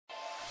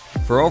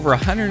For over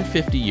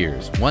 150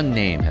 years, one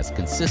name has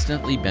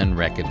consistently been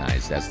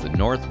recognized as the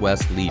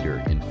Northwest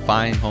leader in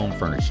fine home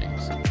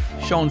furnishings: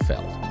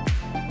 Schoenfeld.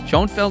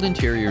 Schoenfeld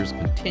Interiors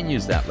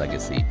continues that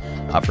legacy,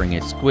 offering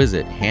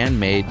exquisite,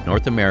 handmade,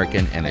 North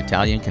American and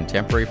Italian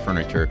contemporary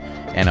furniture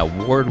and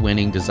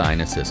award-winning design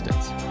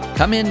assistance.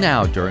 Come in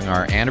now during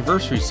our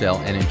anniversary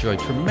sale and enjoy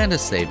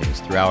tremendous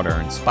savings throughout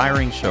our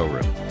inspiring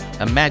showroom.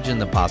 Imagine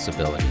the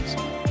possibilities.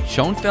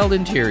 Schoenfeld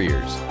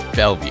Interiors,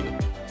 Bellevue.